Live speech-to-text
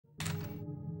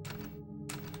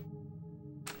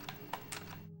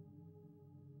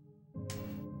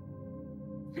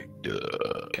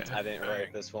I didn't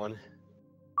write this one.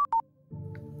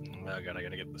 Oh god, I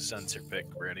gotta get the sensor pick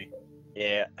ready.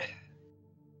 Yeah.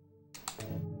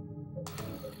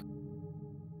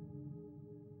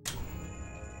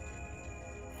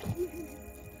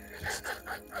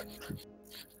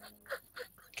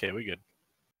 Okay, we good.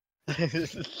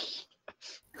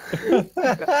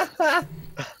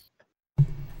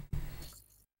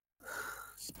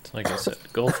 Like I said,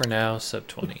 goal for now, sub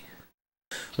 20.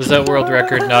 Was that world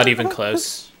record not even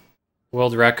close?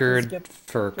 World record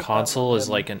for console is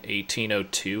like an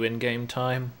 1802 in game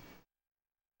time.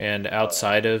 And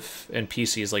outside of, and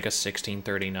PC is like a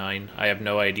 1639. I have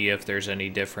no idea if there's any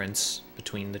difference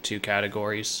between the two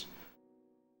categories.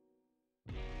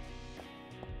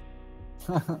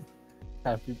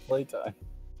 Happy playtime.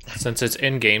 Since it's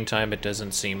in game time, it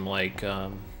doesn't seem like,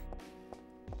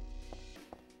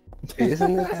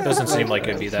 Isn't it? doesn't seem like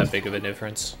it'd be that big of a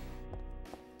difference.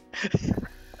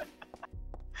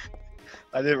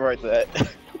 I didn't write that.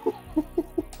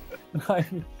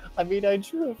 I mean, I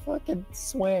drew a fucking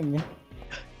swing.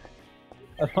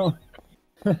 I don't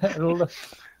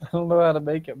know how to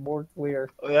make it more clear.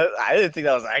 I didn't think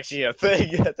that was actually a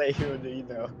thing that you would, you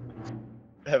know,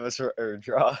 have us or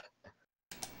draw.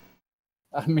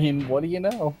 I mean, what do you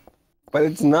know? But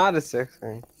it's not a sex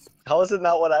thing. How is it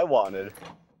not what I wanted?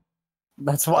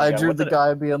 That's why I Yeah, drew what the did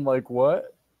guy being like,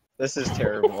 what? This is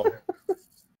terrible.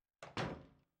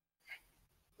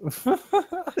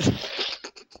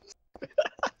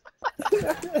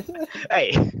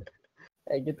 Hey,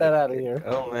 Hey, get that out of here.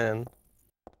 Oh man.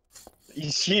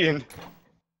 he's cheating.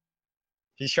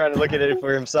 He's trying to look at it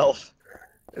for himself.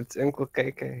 It's Uncle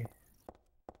KK.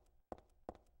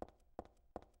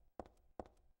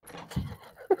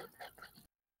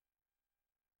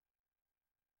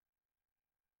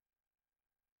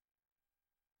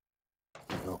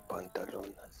 No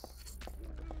pantalones.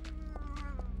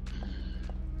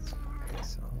 It's a fucking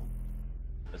song.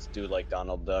 Let's do like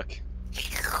Donald Duck.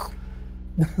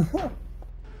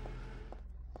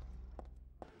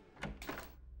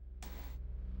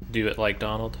 Do it like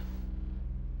Donald.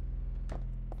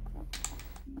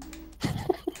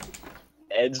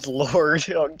 Ed's Lord.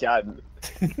 Oh god.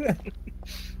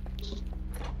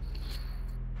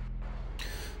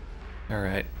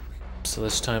 Alright. So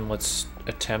this time let's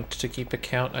attempt to keep a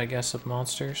count, I guess, of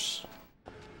monsters.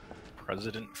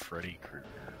 President Freddy Krueger.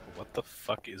 What the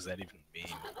fuck is that even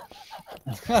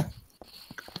mean?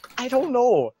 I don't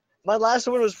know. My last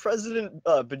one was President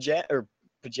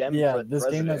Pajama Yeah, this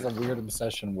game President. has a weird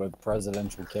obsession with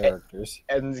presidential characters.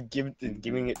 And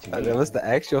giving it to me. That was the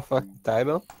actual fucking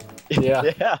title? Yeah.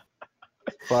 Yeah.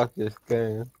 Fuck this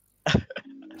game.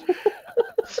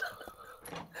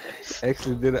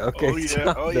 Actually did it. Okay. Oh yeah,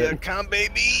 stop oh that. yeah, come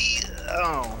baby!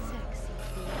 Oh.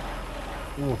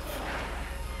 Oof.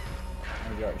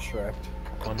 I got shreked.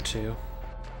 1, 2.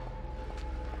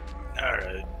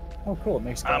 Alright, Oh, cool. It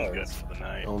makes I'm colors. good for the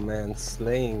night. Oh man,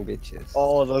 slaying bitches.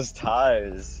 Oh, those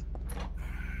ties.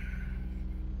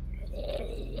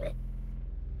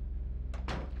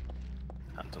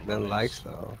 Hunting Then boys. likes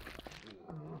though.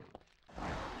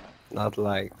 Not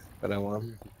liked, but I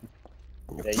won.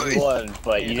 Yeah, you won,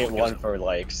 but you didn't win for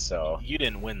likes, so. You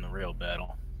didn't win the real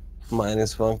battle.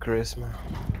 -1 charisma.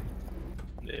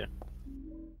 Yeah.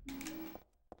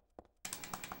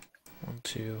 1,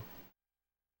 2.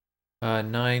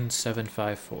 9, 7,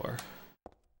 5, 4.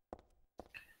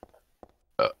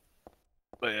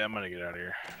 But yeah, I'm gonna get out of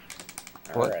here.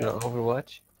 What? Alright. No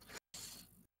Overwatch?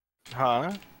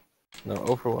 Huh? No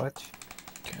Overwatch?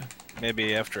 Okay.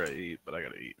 Maybe after I eat, but I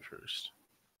gotta eat first.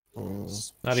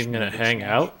 Mm. Not even gonna hang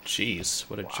out? Jeez,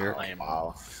 what a jerk. I am,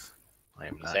 Wow. I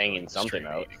am not Hanging going to something stream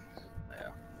out. eating. Yeah.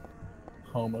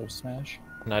 Homo smash.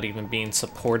 Not even being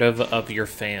supportive of your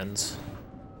fans.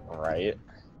 Right?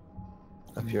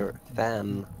 Of your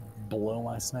fan. Blow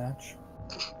my snatch.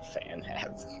 Fan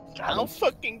have. How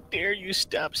fucking dare you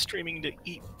stop streaming to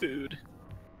eat food?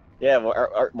 Yeah,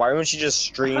 why wouldn't you just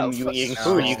stream How you fuck- eating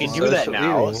food? You can do that Social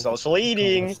now. eating. Social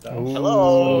eating.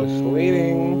 Hello.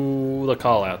 Sweeting. Ooh, the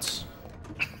callouts.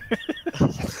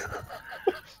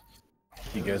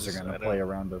 You guys are gonna play a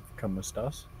round of Come With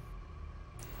Us?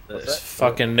 Those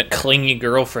fucking clingy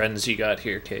girlfriends you got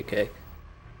here, KK.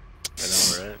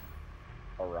 I know, right?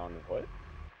 A round of what?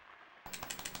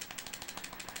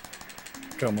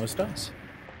 Come With Us.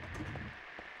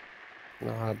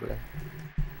 No habla.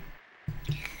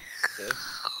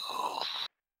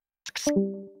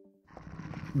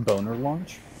 Boner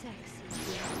launch.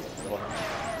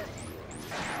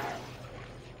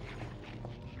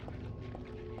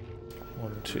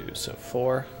 One, 2, so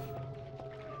 4.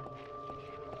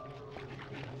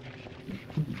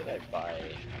 Did I buy?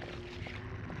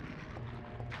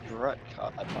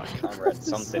 Comrade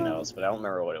something else, but I don't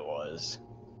remember what it was.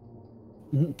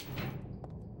 Mhm.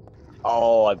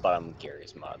 Oh, I bought him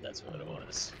Gary's mod. That's what it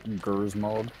was. Gur's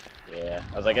mod. Yeah,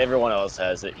 I was like, everyone else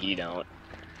has it, he don't.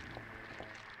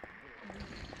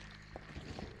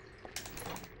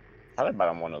 I thought I bought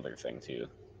him one other thing too.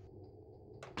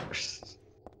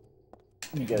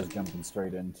 You guys jumping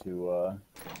straight into,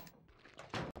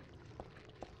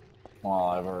 well,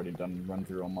 I've already done run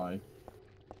through all my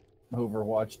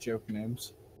Overwatch joke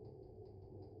names.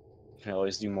 Can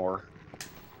always do more.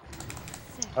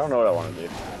 I don't know what I want to do.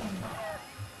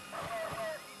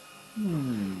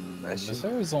 This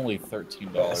there is only $13.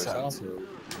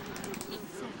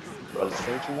 What is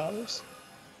 $13?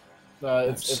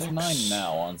 It's 9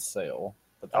 now on sale,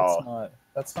 but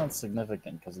that's not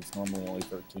significant because it's normally only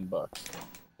 $13.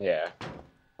 Yeah.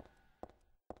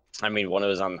 I mean, when it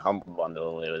was on Humble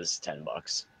Bundle, it was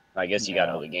 $10. I guess you got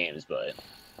all the games, but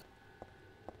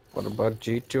What about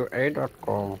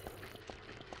G2A.com?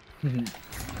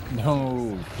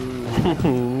 No,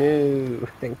 No,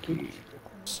 thank you.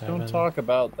 7, don't talk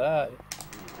about that.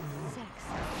 6,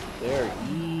 They're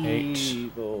 8.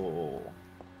 evil.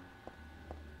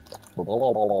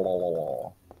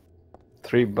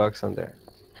 $3 on there.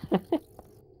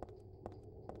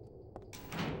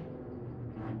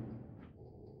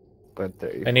 But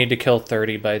there I need to kill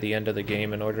 30 by the end of the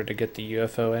game in order to get the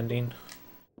UFO ending.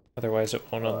 Otherwise it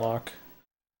won't unlock.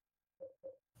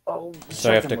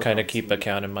 So I have to kind of keep a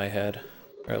count in my head.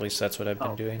 Or at least that's what I've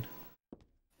been doing.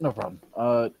 No problem.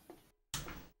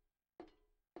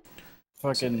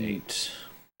 Fucking 8.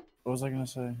 What was I gonna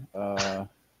say?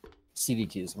 CD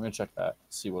keys. I'm gonna check that.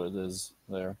 See what it is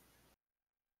there.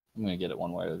 I'm gonna get it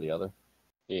one way or the other.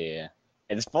 yeah,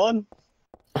 it's fun.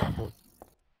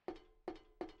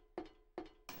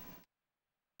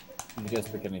 Did you guys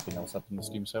pick anything else up in the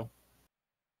Steam sale?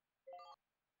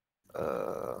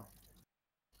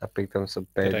 I picked up some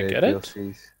Did I Payday get it?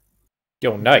 DLCs.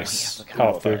 Yo, nice. look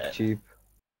How at They're that. cheap.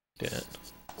 did it?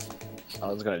 I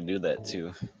was gonna do that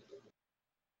too.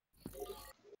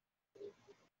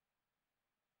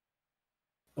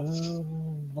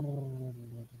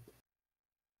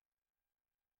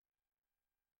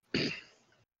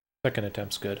 Second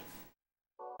attempt's good.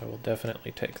 I will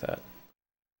definitely take that.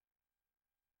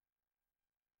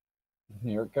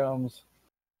 Here it comes.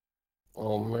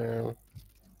 Oh man.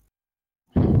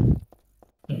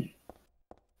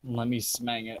 Let me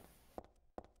smang it.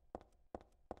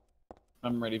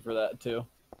 I'm ready for that too.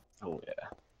 Oh yeah.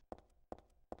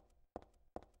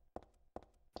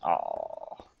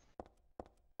 Oh.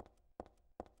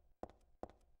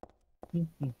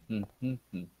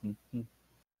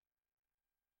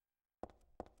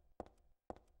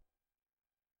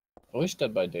 I wish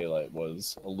Dead by Daylight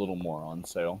was a little more on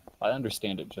sale. I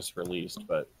understand it just released,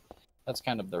 but that's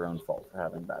kind of their own fault for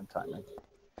having bad timing.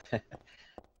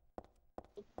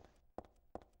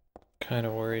 Kind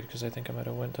of worried because I think I might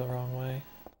have went the wrong way.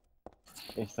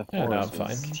 If the Yeah, no, I'm forest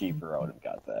was fine. cheaper, I would have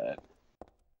got that.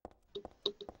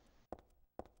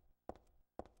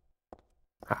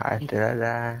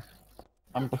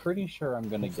 I'm pretty sure I'm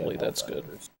gonna Hopefully get that's good.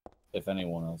 Helldivers, if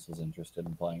anyone else is interested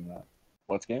in playing that.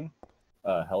 What's game?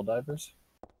 Helldivers?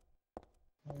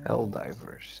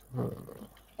 Helldivers.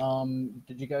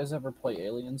 Did you guys ever play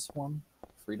Alien Swarm?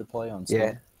 Free to play on Steam?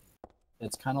 Yeah.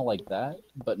 It's kind of like that,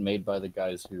 but made by the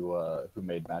guys who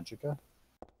made Magicka.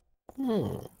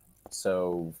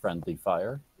 So Friendly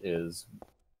Fire is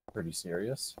pretty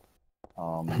serious.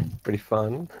 Pretty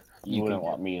fun. You wouldn't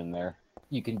want me in there.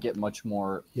 You can get much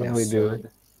more Yeah, we do.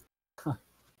 absurd.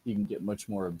 You can get much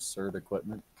more absurd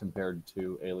equipment compared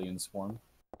to Alien Swarm.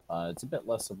 It's a bit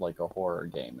less of like a horror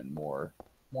game and more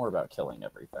about killing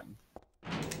everything.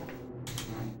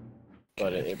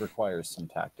 But it requires some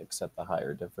tactics at the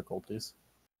higher difficulties.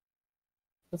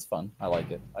 It's fun. I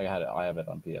like it. I have it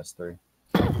on PS3.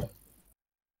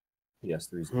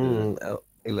 PS3's good.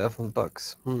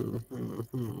 $11.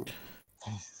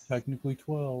 Technically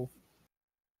 12.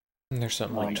 And there's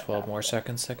something like Oh, 12 more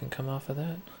seconds that can come off of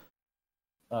that.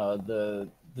 The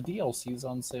DLC's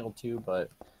on sale too, but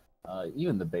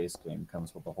even the base game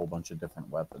comes with a whole bunch of different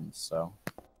weapons, so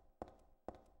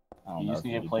I don't You know just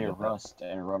if need to play get that. Rust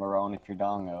and run around with your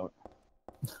dong out.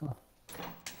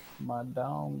 My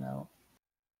dong out.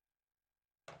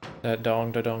 That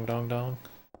dong, da dong, dong, dong.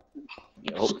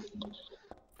 Yep.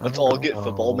 Let's all get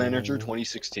Football Manager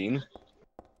 2016.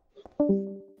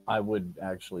 I would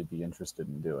actually be interested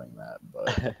in doing that,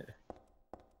 but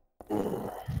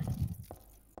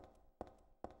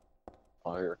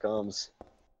Oh, here it comes.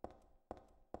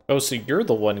 Oh, so you're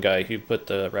the one guy who put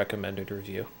the recommended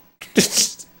review.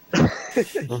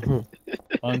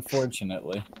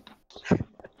 unfortunately.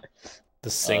 The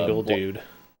single dude.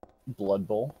 Blood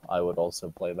Bowl, I would also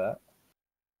play that.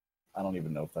 I don't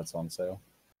even know if that's on sale.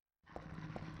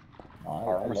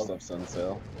 Armor stuff's on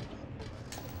sale.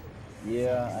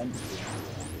 Yeah, is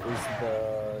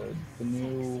the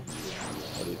new,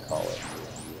 what do you call it?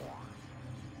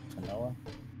 Vanilla?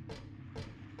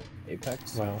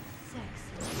 Apex? Wow.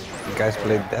 You guys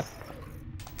played Depth?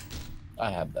 I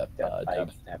have that. I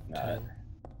Depth. have not.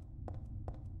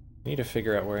 Need to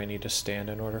figure out where I need to stand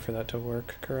in order for that to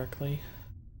work correctly.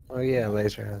 Oh yeah,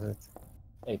 Laser has it.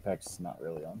 Apex is not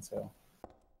really on sale.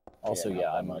 Also, Yeah, yeah,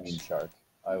 not that I'm a much. Mean Shark.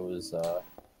 I was, the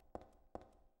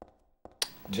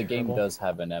game Terrible. does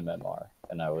have an MMR,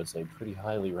 and I was a pretty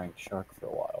highly ranked shark for a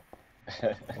while.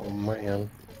 Oh man.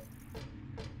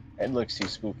 It looks too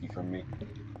spooky for me.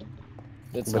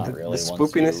 It's But not the really. once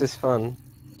spoopiness you- is fun.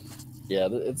 Yeah,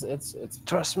 it's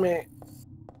Trust me.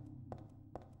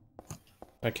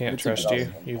 I can't It's a trust you.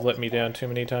 dozen. You've let me down too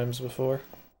many times before.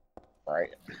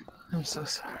 Right. I'm so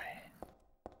sorry.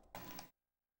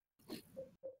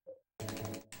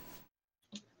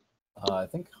 I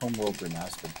think Homeworld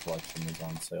Remastered Collection is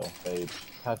on sale. They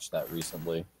patched that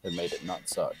recently. It made it not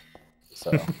suck.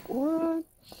 So What?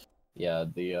 yeah,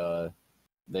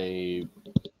 they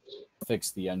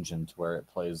fixed the engine to where it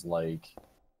plays like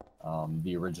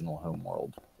the original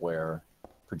Homeworld, where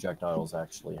projectiles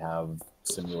actually have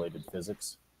simulated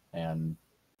physics, and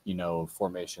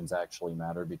formations actually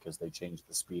matter because they change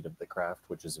the speed of the craft,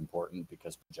 which is important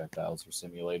because projectiles are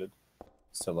simulated.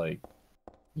 So like,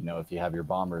 if you have your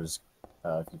bombers,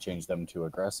 if you change them to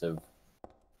aggressive,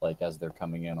 like as they're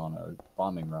coming in on a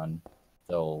bombing run,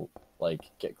 they'll like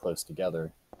get close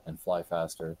together and fly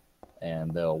faster,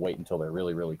 and they'll wait until they're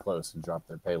really, really close and drop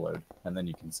their payload, and then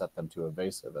you can set them to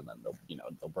evasive, and then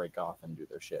they'll break off and do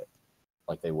their shit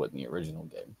like they would in the original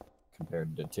game,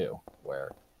 compared to 2,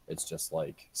 where it's just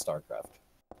like StarCraft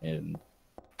in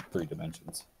 3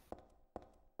 dimensions.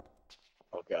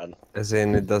 Oh god. As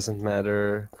in, it doesn't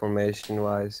matter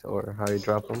formation-wise or how you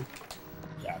drop them.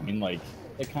 Yeah, I mean, like,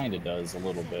 it kind of does a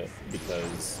little bit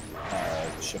because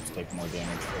ships take more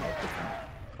damage from like different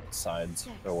sides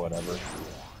or whatever.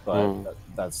 But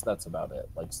that's about it.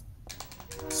 Like,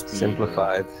 speed,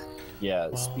 Simplified. Yeah,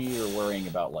 Well. speed or worrying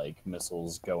about like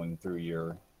missiles going through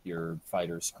your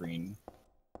fighter screen.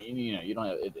 You don't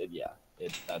have it. Yeah,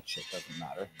 that shit doesn't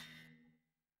matter.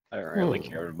 I don't really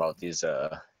care about these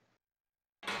the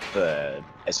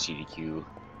SGDQ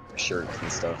shirts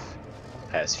and stuff.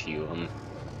 Past few of them.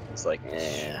 It's like,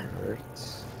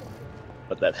 Shirts.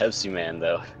 But that Pepsi Man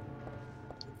though.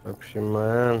 Pepsi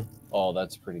Man. Oh,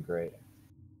 that's pretty great.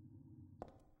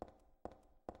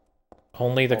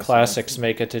 Only the Also, classics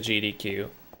make it to GDQ.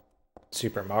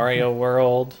 Super Mario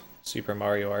World, Super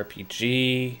Mario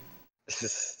RPG,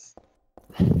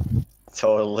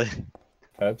 Totally.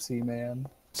 Pepsi Man.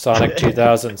 Sonic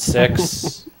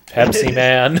 2006, Pepsi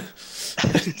Man.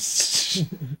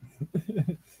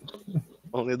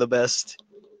 Only the best.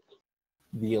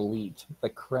 The elite, the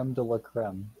creme de la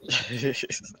creme,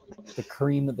 the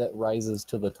cream that rises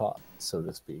to the top, so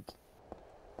to speak.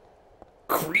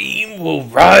 Cream will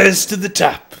rise to the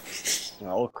top.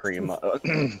 Oh, cream.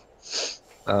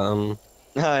 Um,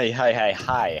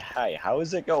 Hi. How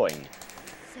is it going?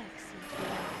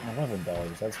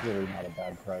 $11. That's really not a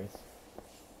bad price.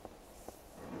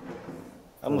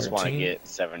 I almost want to 14? get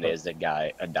 7 Days to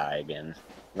Die again.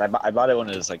 I bought it when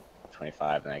it was like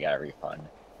 25, and I got a refund.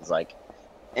 It's like,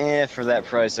 for that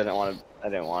price, I didn't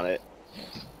want it.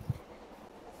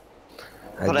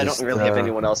 But I don't really have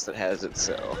anyone else that has it,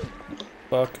 so.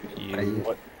 Fuck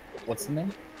you. What's the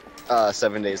name?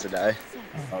 7 Days to Die.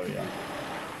 Oh yeah.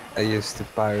 I used to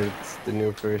pirate the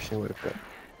new version with a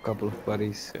couple of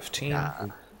buddies. 15.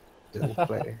 Didn't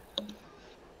play.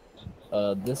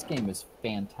 This game is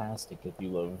fantastic if you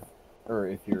love, or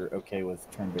if you're okay with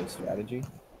turn-based strategy.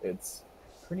 It's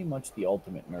pretty much the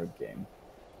ultimate nerd game.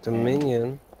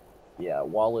 Dominion. Yeah,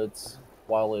 while it's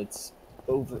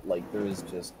over, like there is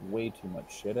just way too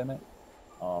much shit in it.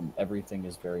 Everything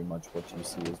is very much what you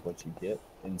see is what you get,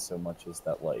 in so much as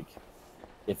that like,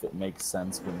 if it makes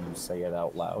sense when you say it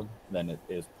out loud, then it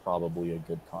is probably a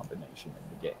good combination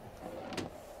in the game.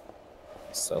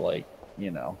 So like,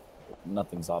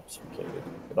 nothing's obfuscated.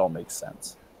 It all makes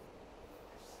sense.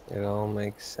 It all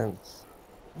makes sense.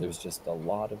 There's just a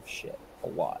lot of shit. A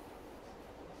lot.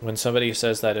 When somebody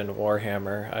says that in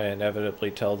Warhammer, I inevitably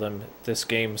tell them this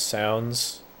game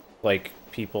sounds like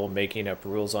people making up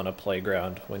rules on a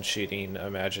playground when shooting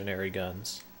imaginary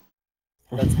guns.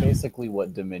 That's basically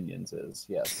what Dominions is,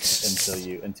 yes.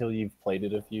 Until you've played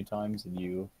it a few times and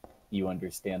you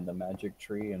understand the magic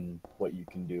tree and what you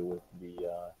can do with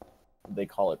they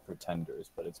call it pretenders,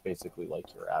 but it's basically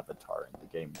like your avatar in the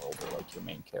game world, or like your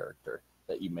main character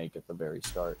that you make at the very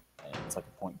start. And it's like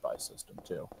a point buy system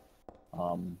too.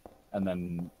 And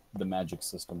then the magic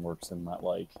system works in that,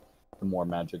 like, the more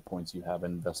magic points you have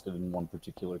invested in one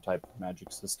particular type of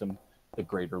magic system, the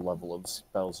greater level of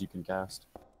spells you can cast.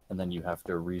 And then you have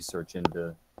to research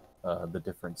into the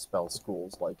different spell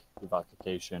schools, like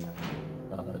evocation or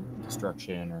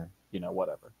destruction, or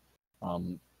whatever.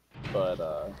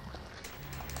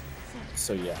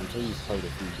 So yeah, until you've played a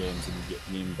few games and you get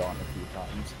memed on a few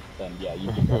times, then yeah,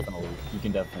 you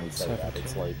can definitely say that.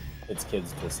 It's like, it's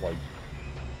kids just like,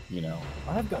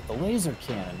 I've got the laser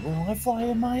cannon. Well, I fly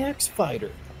in my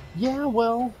X-Fighter. Yeah,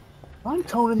 well, I'm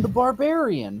Conan the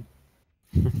Barbarian.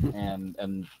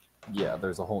 and yeah,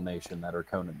 there's a whole nation that are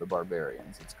Conan the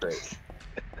Barbarians. It's great.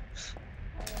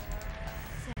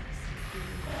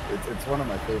 It's one of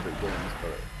my favorite games,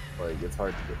 but like, it's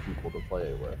hard to get people to play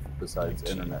it with, besides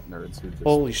internet nerds who just...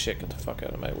 Holy shit, get the fuck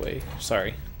out of my way.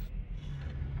 Sorry.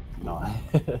 No,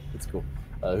 it's cool.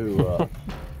 Who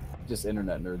just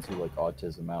internet nerds who like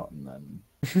autism out and then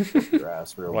whip your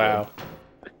ass real Wow.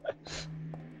 good.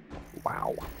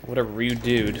 Wow. What a rude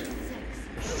dude.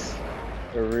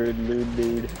 A rude, lewd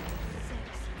dude.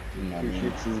 Who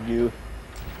shoots his goo.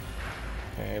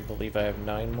 Okay, I believe I have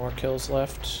 9 more kills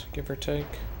left, give or take.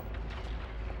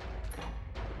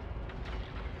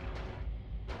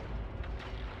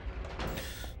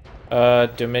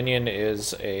 Dominion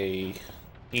is a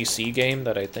PC game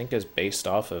that I think is based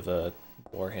off of a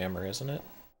Warhammer, isn't it?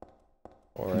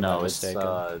 Or am I mistaken?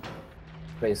 It's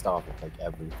based off of like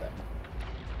everything.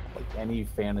 Like any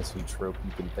fantasy trope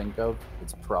you can think of,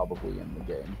 it's probably in the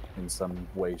game in some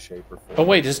way, shape, or form. Oh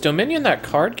wait, is Dominion that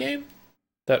card game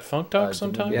that Funk talks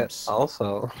sometimes? Yes.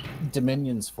 Also,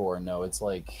 Dominion's 4. No, it's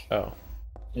like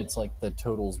it's like the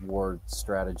Totals War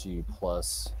strategy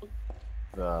plus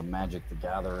the Magic the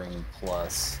Gathering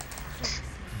plus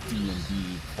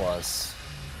D&D plus.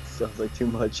 Sounds like too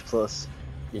much plus.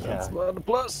 Yeah, that's a lot of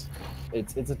plus.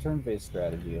 it's a turn-based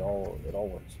strategy. It all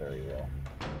works very well.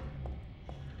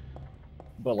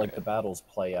 But like the battles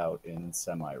play out in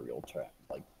semi-real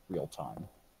real time,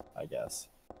 I guess.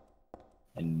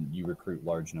 And you recruit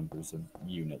large numbers of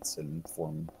units and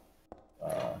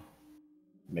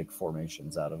make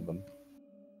formations out of them.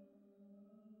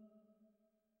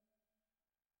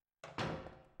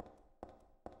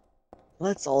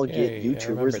 Let's all get Yay, I remember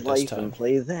YouTubers this life time. and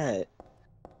play that.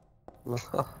 Let's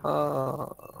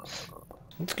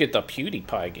get the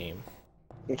PewDiePie game.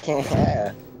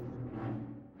 Yeah.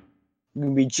 You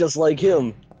can be just like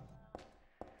him.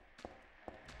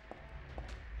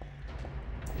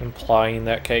 Implying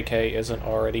that KK isn't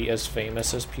already as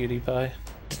famous as PewDiePie.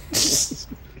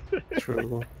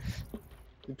 True.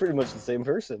 You're pretty much the same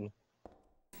person.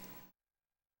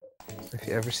 Have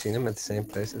you ever seen him at the same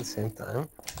place at the same time?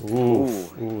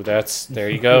 Ooh, there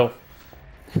you go.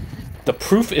 The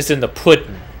proof is in the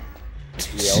pudding.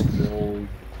 The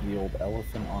old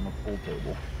elephant on a pool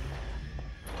table.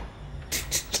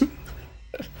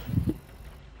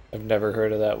 I've never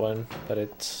heard of that one,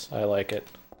 but I like it.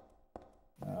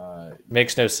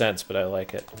 Makes no sense, but I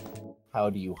like it. How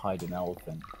do you hide an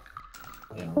elephant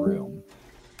in a room,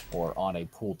 or on a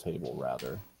pool table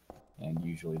rather? And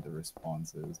usually the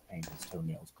response is paint his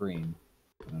toenails green,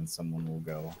 and then someone will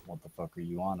go, "What the fuck are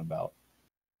you on about?"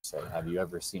 Say, "Have you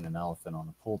ever seen an elephant on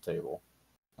a pool table?"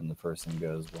 And the person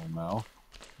goes, "Well, no."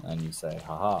 And you say,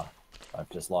 "Haha, I've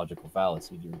just logical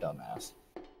fallacied, you dumbass."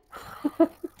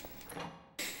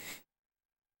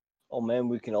 Oh man,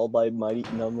 we can all buy Mighty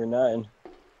number 9.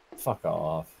 Fuck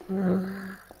off.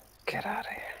 Get out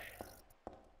of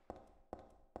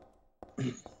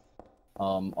here.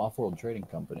 Off-World Trading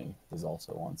Company is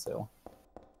also on sale.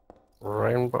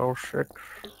 Rainbow Six.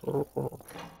 Ooh.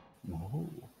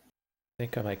 I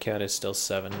think on my count is still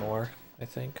 7 more, I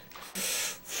think.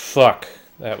 Fuck,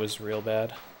 that was real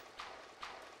bad.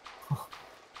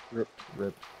 Rip.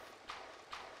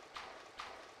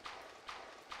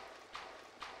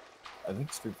 I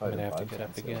think Street I'm Fighter gonna have to 5's get on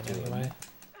up sale again too, anyway.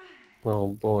 Oh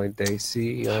boy,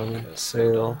 Daisy on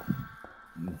sale.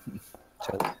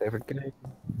 Chad's favorite game.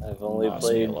 I've only Lost me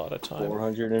played a lot of time.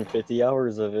 450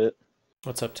 hours of it.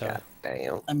 What's up, Ty? God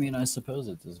damn. I mean, I suppose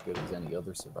it's as good as any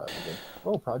other survival game.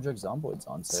 Oh, Project Zomboid's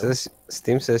on sale.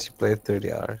 Steam says you played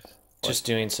 30 hours. Just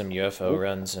doing some UFO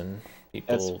runs and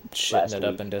people That's shitting last it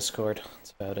up week. in Discord.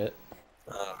 That's about it.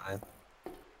 Alright.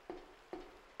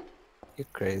 You're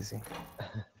crazy.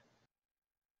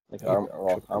 Like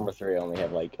Armor 3, I only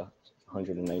have like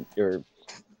 190 or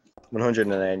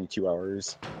 192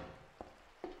 hours.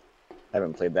 I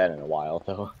haven't played that in a while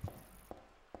though.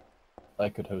 I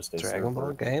could host a Dragon Ball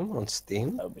server. game on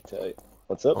Steam? That would be tight.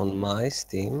 What's up? On my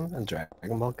Steam, a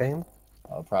Dragon Ball game?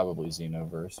 Probably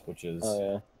Xenoverse, which is Oh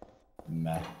yeah.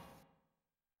 meh.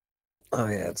 Oh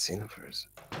yeah, it's Xenoverse.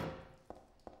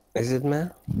 Is it,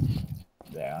 man?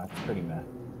 Yeah, it's pretty meh.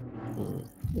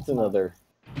 It's another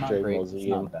Not Dragon great. Ball Z It's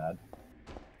game. not bad.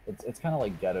 It's kind of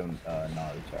like Ghetto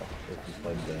Naruto. If you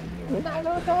played the new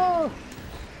Naruto!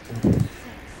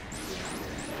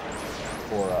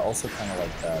 Or also kind of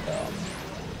like that.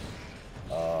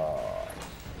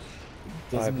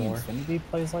 Disney more. Infinity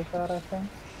plays like that, I think.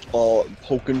 Oh,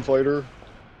 Pokken Fighter.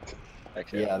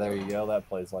 Actually, Yeah, there you go. That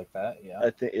plays like that. Yeah. I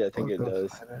think it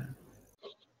does.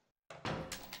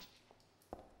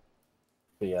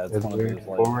 But yeah, it's It's one of weird those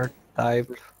like forward type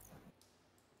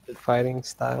fighting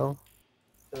style.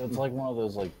 it's like one of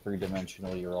those like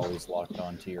three-dimensional. You're always locked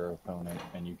onto your opponent,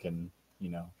 and you can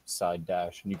side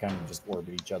dash, and you kind of just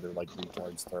orbit each other like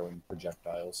retards throwing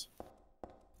projectiles.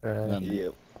 And then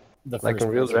Yep. the Like first in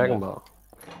real person Dragon to- Ball.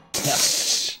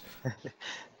 Yeah.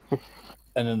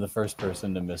 And then the first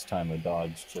person to miss time a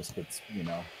dodge just gets,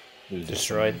 loses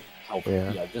Destroyed. some health.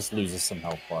 Yeah. Yeah, just loses some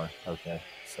health bar. Okay.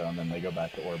 So and then they go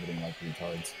back to orbiting like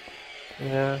retards.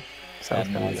 Yeah. Sounds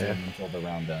Ad kind of nauseam until the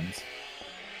round ends.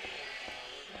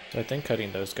 I think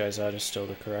cutting those guys out is still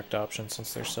the correct option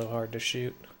since they're so hard to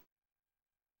shoot.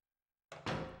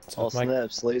 So All with my-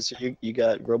 snaps, Laser. You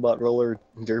got Robot Roller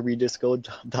Derby Disco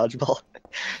Dodgeball.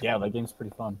 Yeah, that game's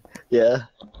pretty fun. Yeah.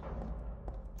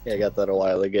 Yeah, I got that a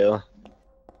while ago.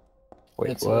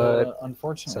 Wait, It's what?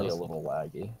 unfortunately Sounds- a little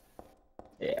laggy.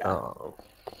 Yeah. Oh,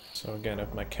 So again,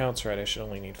 if my count's right, I should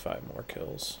only need 5 more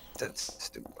kills. that's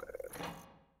stupid.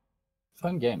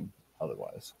 Fun game,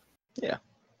 otherwise. Yeah.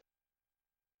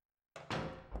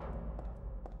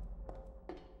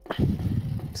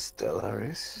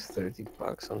 Stellaris,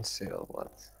 $30 on sale.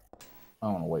 What? I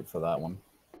want to wait for that one.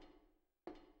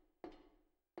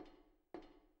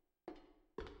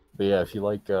 But yeah, if you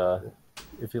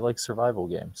like survival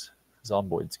games,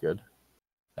 Zomboid's good,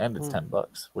 and it's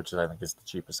 $10, which I think is the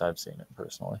cheapest I've seen it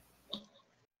personally.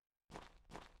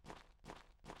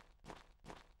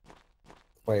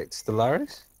 Wait,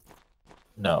 Stellaris?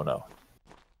 No.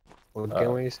 What game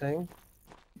were you saying?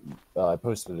 I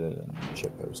posted it in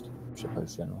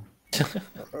Shitpost General.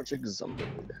 Project Zombie.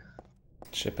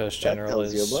 Shitpost That General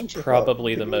tells you a is bunch of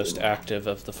probably the fucking most good. active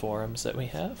of the forums that we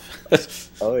have.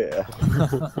 Oh yeah.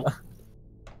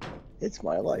 It's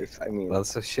my life. I mean,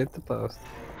 Lots of shit to post.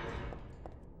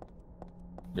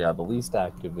 Yeah, the least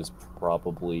active is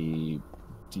probably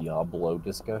Diablo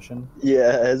discussion.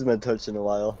 yeah, it hasn't been touched in a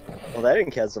while. Well, that in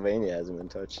Castlevania hasn't been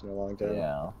touched in a long time.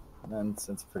 Yeah, and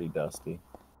it's pretty dusty.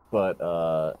 But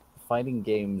fighting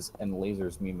games and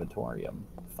lasers mematorium,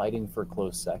 fighting for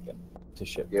close second to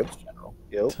Shitpost Yep. General.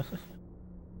 Yep.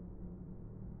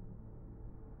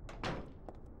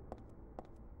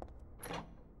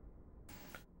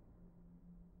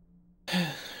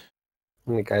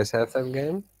 You guys have that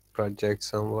game? Project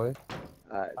Someway?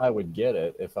 I would get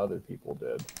it if other people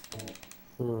did.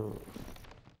 Hmm.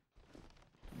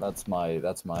 That's my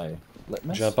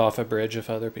litmus. Jump off a bridge if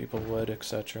other people would,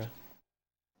 etc.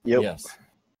 Yep. Yes.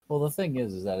 Well, the thing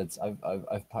is that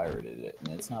I've pirated it, and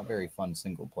it's not very fun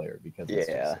single player because it's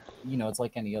Yeah. just, it's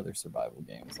like any other survival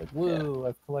game. It's like, woo,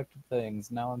 I've collected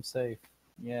things, now I'm safe.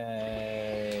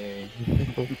 Yay!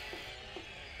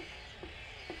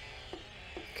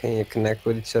 Can you connect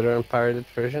with each other in pirated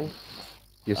version?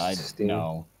 Use Steam?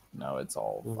 No, it's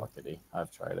all fuckity. I've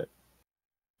tried it.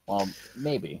 Well,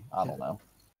 maybe I don't know.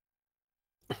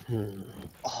 Hmm.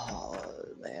 Oh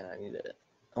man,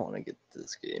 I want to get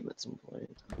this game at some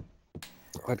point.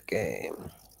 What game?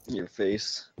 Your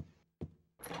face.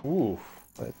 Ooh.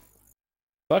 But-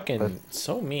 Fucking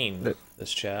so mean, but-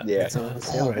 this chat. Yeah. It's on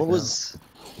sale right what now. was?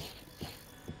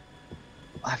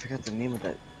 I forgot the name of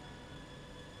that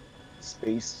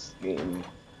space game.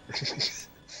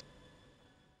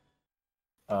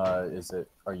 Are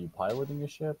you piloting a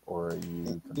ship or are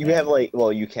you? You have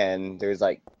you can. There's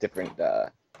like different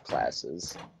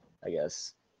classes, I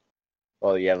guess.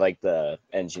 Well, you have like the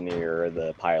engineer,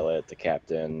 the pilot, the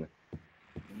captain.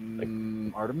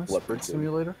 Artemis Leopard Bridge two.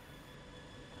 Simulator.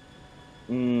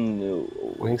 No.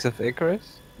 Wings of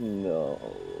Icarus? No.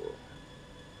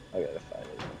 I gotta find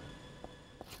it.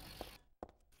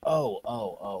 Oh.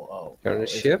 You're on a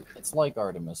It's- ship? It's like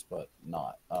Artemis, but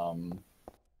not.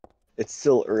 It's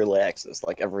still early access,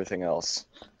 like everything else.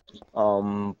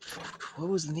 What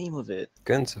was the name of it?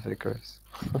 Guns of Icarus.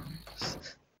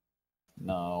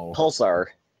 No. Pulsar.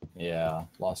 Yeah,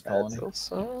 Lost That's Colony.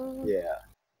 Also... Yeah.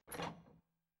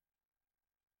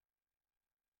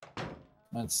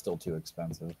 That's still too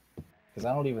expensive. Because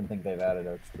I don't even think they've added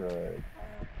extra.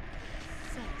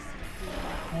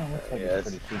 Oh, it looks like it's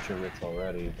pretty feature rich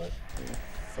already, but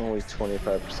only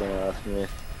 25% off me.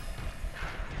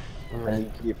 I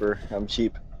need keeper. I'm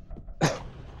cheap.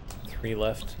 3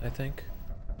 left, I think.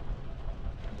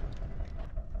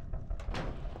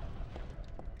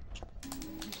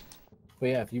 But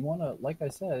yeah, if you want to, like I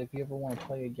said, if you ever want to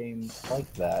play a game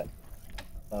like that,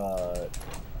 fucking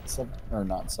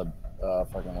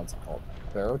what's it called?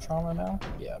 Barotrauma now?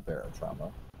 Yeah,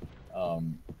 Barotrauma.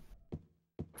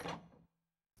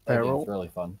 That game's really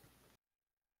fun.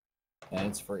 And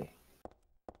it's free.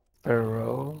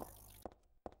 Baro.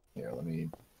 Here, let me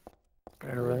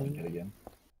Baro. link it again.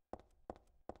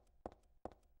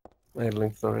 I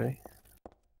linked already.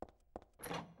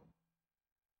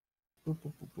 Boop,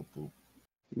 boop, boop, boop, boop.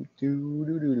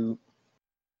 Do.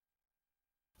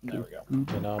 There we go.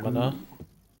 Phenomena.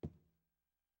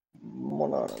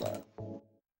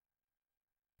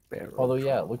 Although,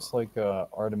 yeah, it looks like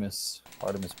Artemis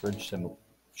Bridge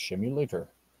Simulator.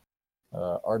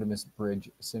 Artemis Bridge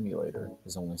Simulator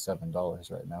is only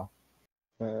 $7 right now.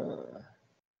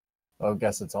 I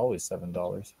guess it's always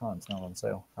 $7. Huh, it's not on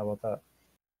sale. How about that?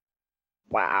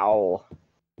 Wow.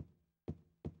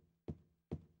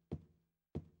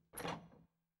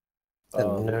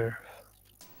 Nerf.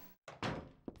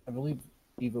 I believe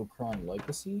Evocron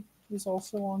Legacy is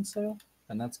also on sale,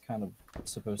 and that's kind of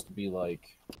supposed to be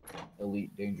like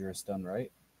Elite Dangerous done right.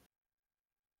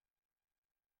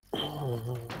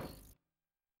 I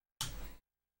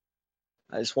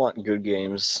just want good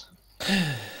games.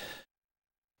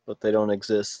 But they don't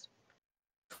exist.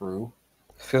 True.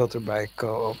 Filter by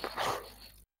co-op.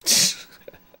 It's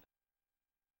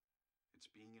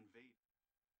being invaded.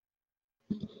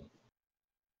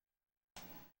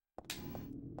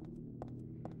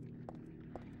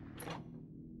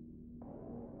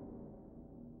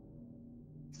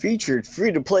 Featured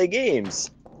free-to-play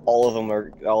games. All of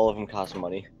them cost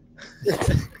money.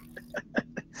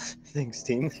 Thanks,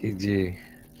 team. GG.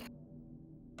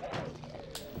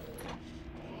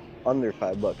 Under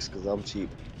 $5 because I'm cheap.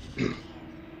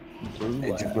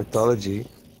 Age of Mythology.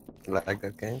 Like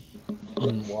that game?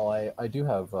 Well, I do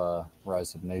have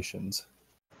Rise of Nations.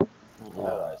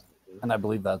 And I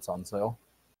believe that's on sale.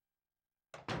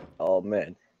 Oh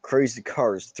man, Crazy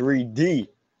Cars 3D.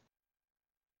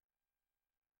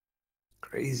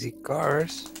 Crazy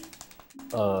Cars.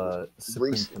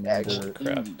 Supreme Race Commander. action.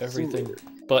 Crap, everything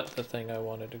but the thing I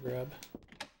wanted to grab.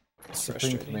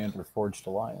 Supreme Commander Forged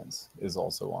Alliance is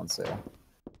also on sale.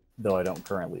 Though I don't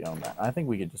currently own that. I think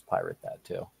we could just pirate that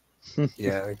too.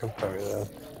 Yeah, I can pirate that.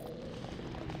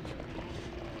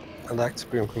 I like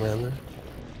Supreme Commander.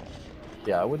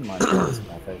 Yeah, I wouldn't mind playing this in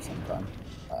FA sometime.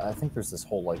 I think there's this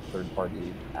whole like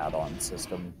third-party add-on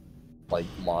system, like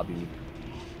lobby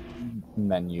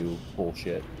menu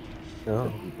bullshit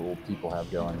that people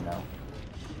have going now.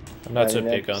 I'm not so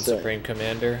big on 99%. Supreme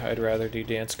Commander. I'd rather do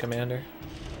Dance Commander.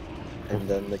 And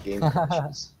then the game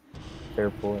crashes. Fair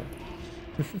point.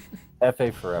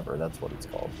 FA Forever, that's what it's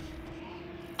called.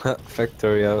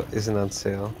 Factorio isn't on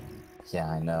sale. Yeah,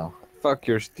 I know. Fuck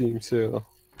your Steam sale.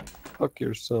 Fuck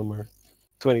your summer.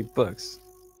 $20.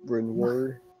 Rune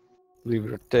War. Leave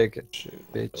it or take it,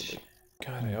 Shoot, bitch.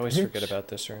 God, I always forget about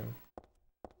this room.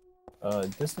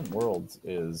 Distant Worlds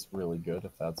is really good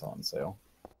if that's on sale.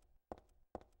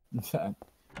 In fact,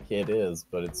 it is,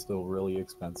 but it's still really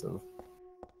expensive.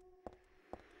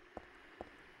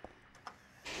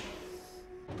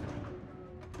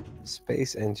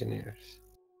 Space Engineers.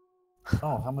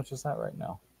 Oh, how much is that right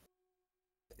now?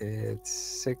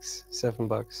 It's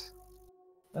 $7.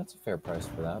 That's a fair price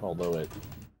for that, although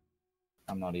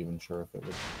I'm not even sure if it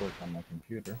would work on my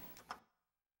computer.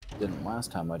 Didn't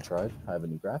last time I tried. I have a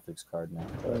new graphics card now.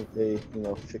 I think they,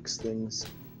 fix things.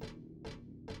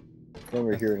 I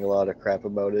remember hearing a lot of crap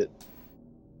about it.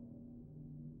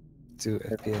 2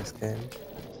 FPS game.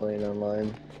 Playing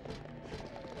online.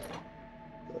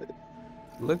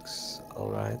 Looks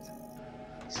alright.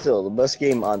 Still, the best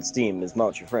game on Steam is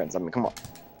Mount Your Friends. I mean, come on.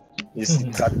 You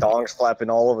see got dongs flapping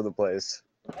all over the place.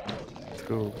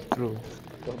 True.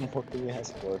 What more can you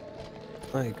ask for?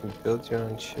 Oh, you can build your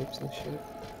own ships and shit.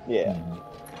 Yeah.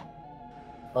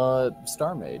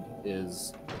 StarMade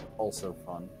is also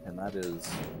fun, and that is,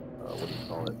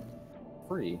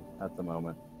 free at the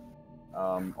moment.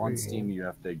 On Steam, you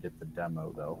have to get the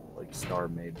demo, though, like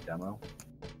StarMade demo.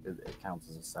 It counts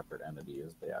as a separate entity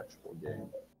as the actual game.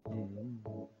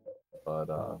 But,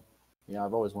 yeah,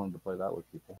 I've always wanted to play that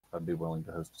with people. I'd be willing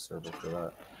to host a server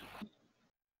for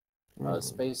that.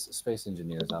 Space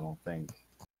Engineers, I don't think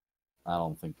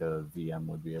a VM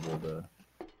would be able to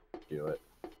do it.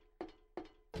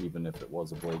 even if it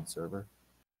was a Blade server.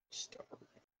 Star.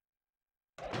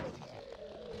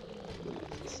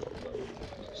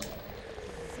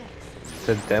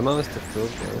 The demo is the full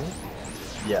game?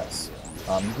 Yes.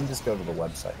 You can just go to the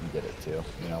website and get it too.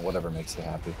 You know, whatever makes you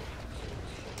happy.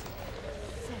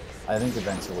 I think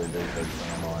eventually they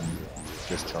plan on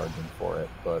just charging for it,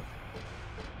 but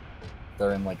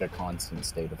they're in like a constant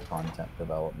state of content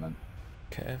development.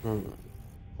 Okay.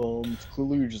 It's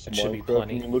clearly just That should be Minecraft.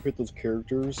 plenty. When you look at those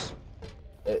characters.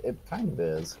 It kind of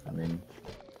is. I mean,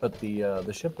 but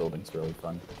the shipbuilding's really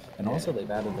fun, and also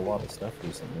they've added a lot of stuff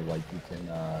recently. Like you can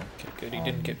Okay, good. He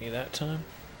didn't get me that time.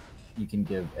 you can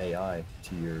give AI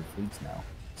to your fleets now,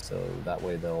 so that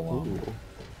way they'll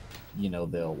you know,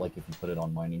 they'll, like, if you put it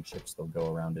on mining ships, they'll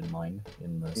go around and mine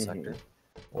in the sector,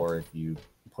 or if you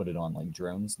put it on like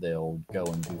drones, they'll go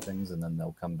and do things, and then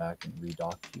they'll come back and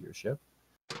redock to your ship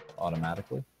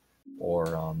automatically,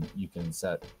 or you can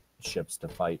set ships to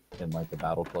fight in like a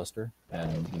battle cluster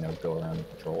and, you know, go around and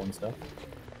patrol and stuff.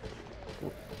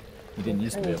 You didn't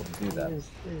used to be able to do that. What is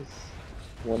this?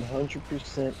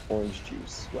 100% orange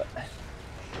juice. What?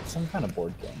 Some kind of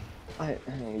board game. I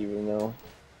don't even know.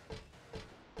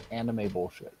 Anime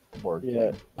bullshit. Board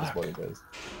Yeah. game is what it is.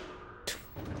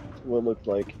 What it looked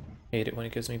like. Hate it when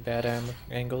it gives me bad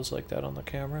angles like that on the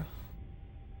camera.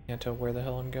 Can't tell where the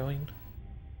hell I'm going.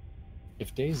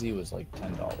 If DayZ was like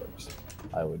 $10,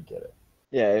 I would get it.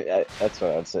 Yeah, that's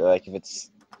what I'd say. Like, if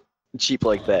it's cheap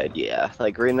like that, yeah.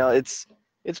 Like, right now, it's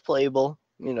playable.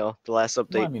 You know, the last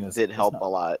update Well, I mean, did it's help not- a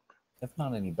lot. It's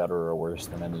not any better or worse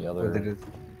than any What did other it,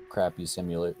 crappy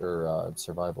simulator or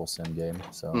survival sim game.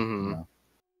 So, you know.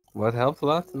 what helped a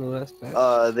lot in the last patch?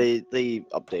 They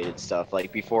updated stuff.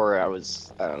 Like, before I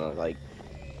don't know, like,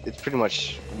 it's pretty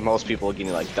much most people are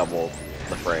getting like double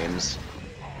the frames.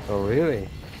 Oh really?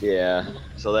 Yeah,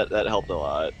 so that helped a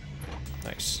lot.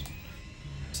 Nice.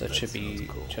 So that should be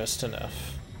just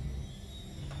enough.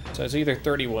 So it's either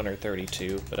 31 or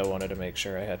 32, but I wanted to make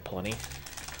sure I had plenty.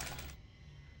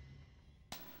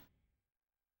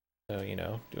 So, you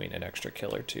know, doing an extra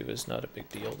kill or two is not a big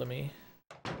deal to me.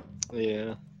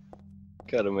 Yeah,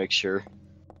 gotta make sure.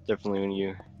 Definitely when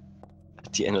you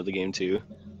at the end of the game too.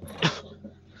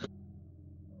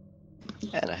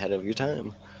 And ahead of your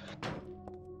time.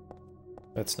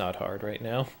 That's not hard right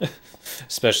now.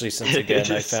 Especially since, again,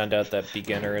 I found out that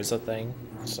beginner is a thing,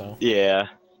 so... Yeah.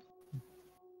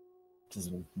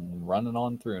 Just running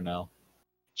on through now.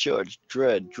 Judge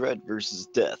Dredd versus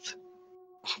Death.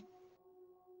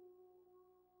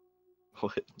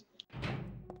 What?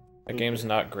 That game's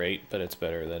not great, but it's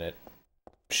better than it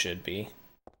should be.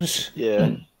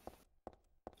 Yeah.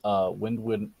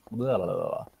 Windward.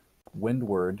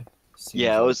 seems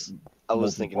Yeah, I like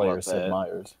was thinking about multiplayer Sid that.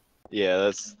 Meier's. Yeah,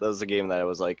 that was a game that I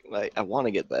was like, I want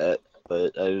to get that,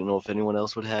 but I don't know if anyone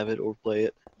else would have it or play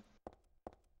it.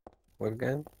 What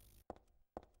again?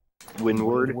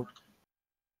 Windward?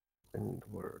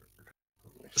 Windward.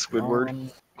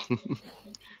 Squidward?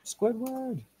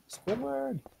 Squidward.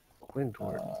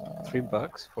 Windward. $3?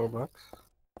 $4?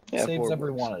 Yeah, Saves $4.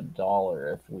 everyone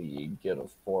 $1 if we get a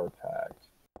 4-pack.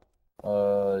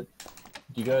 Do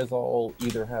you guys all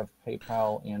either have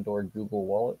PayPal and/or Google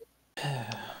Wallet?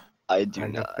 I do I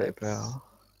got not. PayPal.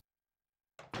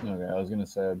 Okay, I was gonna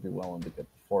say I'd be willing to get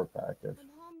the 4-pack if I'm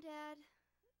home, Dad.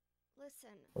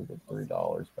 Listen. I get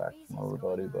 $3 back from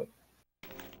everybody, but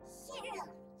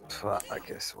Well, I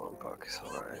guess $1 is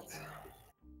alright.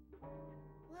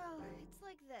 Well, it's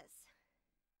like this.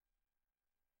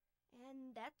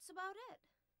 And that's about it.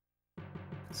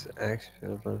 It's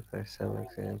actually by some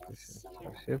examples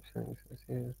of ships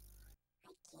and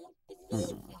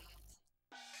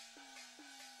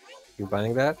You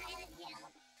buying that?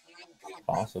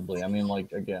 possibly. I mean,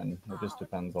 like, again, it just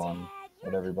depends on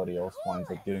what everybody else winds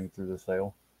up getting through the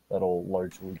sale. That'll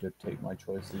largely dictate my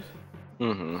choices.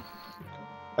 Mm-hmm.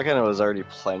 I kind of was already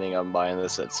planning on buying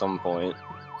this at some point.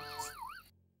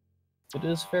 It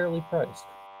is fairly priced.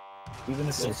 Even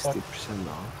if it sucks, 60%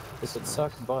 off. if it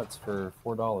sucks butts for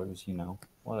 $4, you know,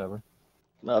 whatever.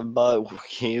 I bought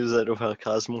games that will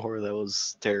cost more. That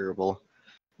was terrible.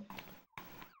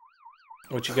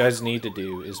 What you guys need to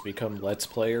do is become Let's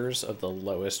Players of the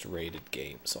lowest rated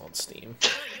games on Steam.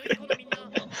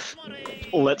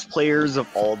 Let's Players of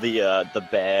all the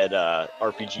bad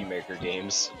RPG Maker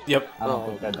games. Yep. I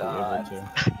don't think I'd be able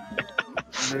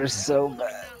to. They're so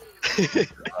bad.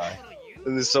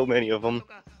 And there's so many of them.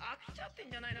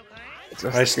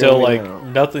 I still like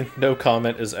nothing. No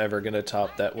comment is ever gonna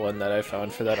top that one that I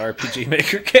found for that RPG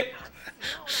Maker game.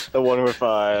 The one with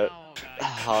like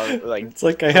It's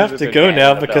like I have to go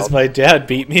now because my dad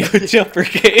beat me with jumper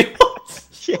games.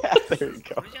 yeah, there you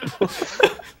go.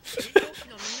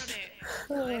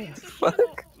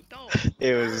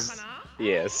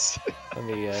 this.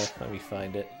 Let me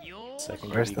find it so I can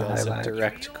Where's give you the guys a highlight?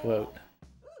 direct quote.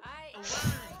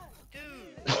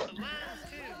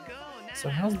 So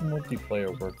how's the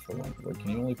multiplayer work for Windward?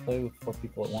 Can you only play with 4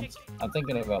 people at once? I'm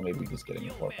thinking about maybe just getting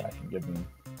a 4-pack and giving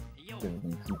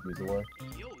QPs away.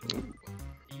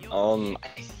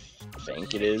 I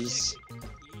think it is.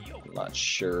 I'm not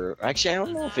sure. Actually, I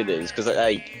don't know if it is, because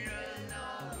at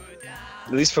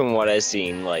least from what I've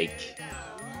seen, like...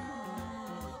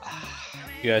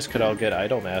 You guys could all get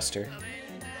Idolmaster.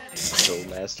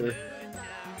 Master.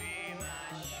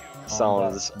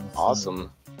 Sounds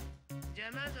awesome.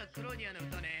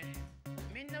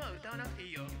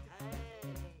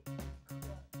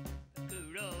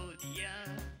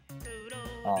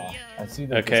 Oh, I see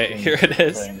that. Okay, here it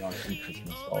is.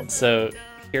 So,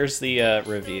 here's the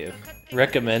review.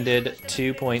 Recommended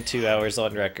 2.2 hours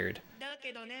on record.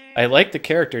 I like the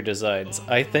character designs.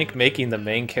 I think making the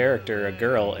main character a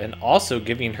girl and also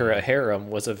giving her a harem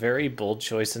was a very bold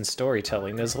choice in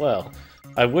storytelling as well.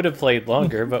 I would have played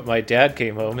longer, but my dad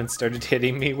came home and started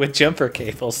hitting me with jumper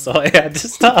cables, so I had to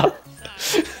stop.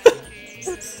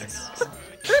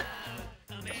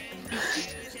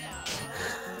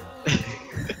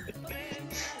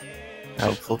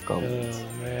 Helpful comments.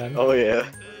 Oh man. Oh yeah.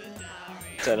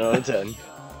 10 out of 10.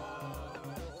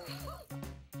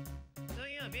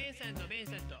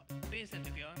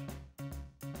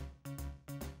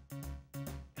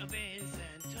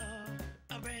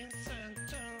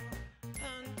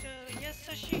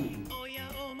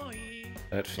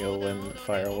 That feel when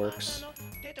fireworks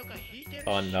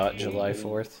on not July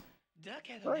 4th.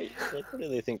 Right. Like, what do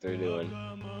they think they're doing?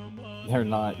 They're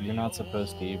not. You're not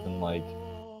supposed to even like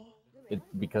it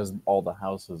because all the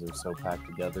houses are so packed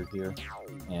together here,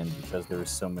 and because there's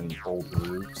so many old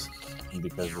roofs, and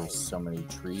because there's so many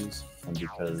trees, and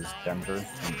because Denver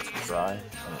and it's dry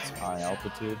and it's high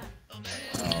altitude,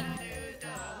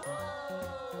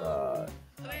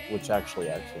 which actually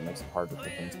makes it harder for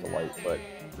things to light. But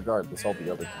regardless, all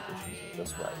the other conditions are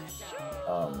just right.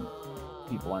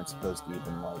 People aren't supposed to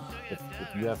even like if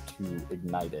you have to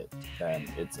ignite it, then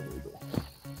it's illegal.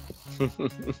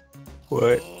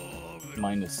 What?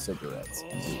 Minus cigarettes.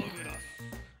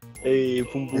 Hey,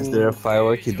 boom, boom. Is there a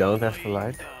firework you don't have to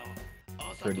light?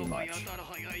 Pretty much.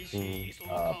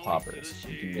 Poppers.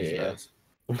 You can use Yeah.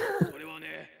 those.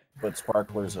 But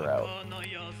sparklers are out.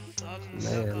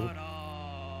 Man.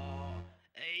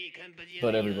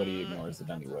 But everybody ignores it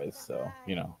anyways, so,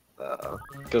 you know.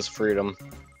 Because freedom.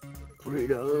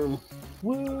 Freedom.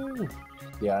 Woo!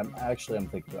 Yeah, I'm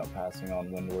thinking about passing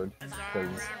on Windward, because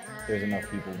there's enough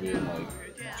people being like,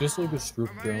 just like a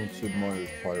stripped down Sid Meier's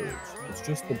Pirates. It's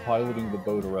just the piloting the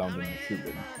boat around and the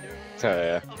shooting. Oh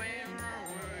yeah.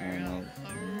 And,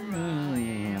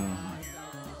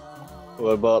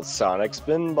 What about Sonic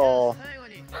Spinball?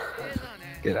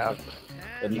 Get out.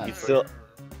 isn't You that can still...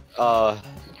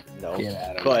 no. Get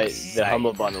out of But my the sight.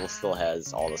 Humble Bundle still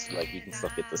has all this, like, you can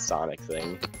still get the Sonic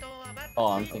thing.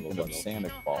 Oh, I'm thinking of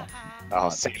Sonic Ball. Oh,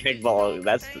 Sonic Ball,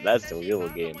 that's the real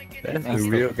game. That's the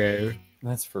real game.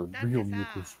 That's for real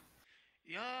mucus.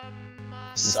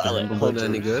 Silent Humble Bundle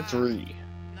any Hunter good? 3.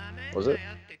 Was it?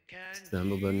 Is the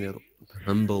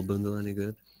Humble Bundle any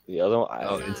good? The other one?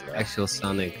 Oh, it's actual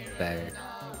Sonic bag.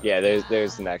 Yeah,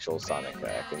 there's an actual Sonic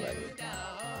pack, and then...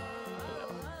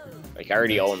 Like, I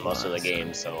already own most of the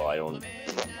games, so I don't...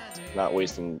 Not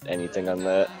wasting anything on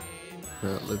that.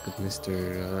 Look at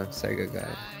Mr. Sega guy.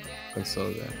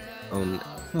 Console guy. Own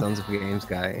tons of games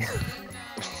guy.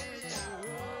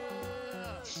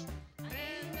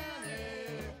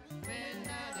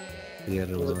 The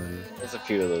other one. There's a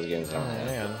few of those games I Oh don't have.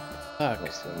 man. Fuck.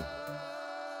 Most of them.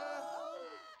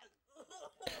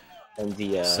 And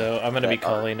the, So I'm gonna be that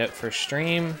art- calling it for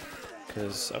stream,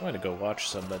 because I'm gonna go watch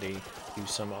somebody do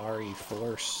some RE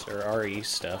Force or RE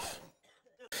stuff.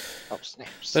 Oh,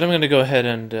 snaps. But I'm gonna go ahead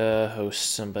and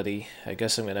host somebody. I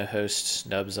guess I'm gonna host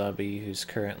Nub Zombie, who's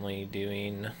currently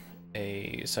doing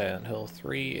a Silent Hill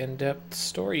 3 in-depth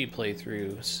story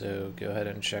playthrough. So go ahead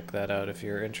and check that out if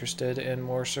you're interested in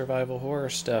more survival horror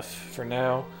stuff. For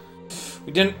now,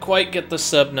 we didn't quite get the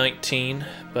sub 19,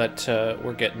 but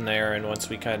we're getting there. And once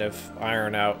we kind of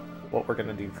iron out what we're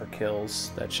gonna do for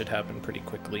kills, that should happen pretty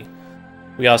quickly.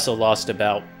 We also lost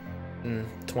about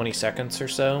 20 seconds or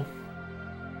so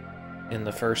in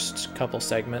the first couple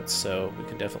segments, so we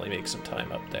can definitely make some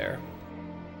time up there.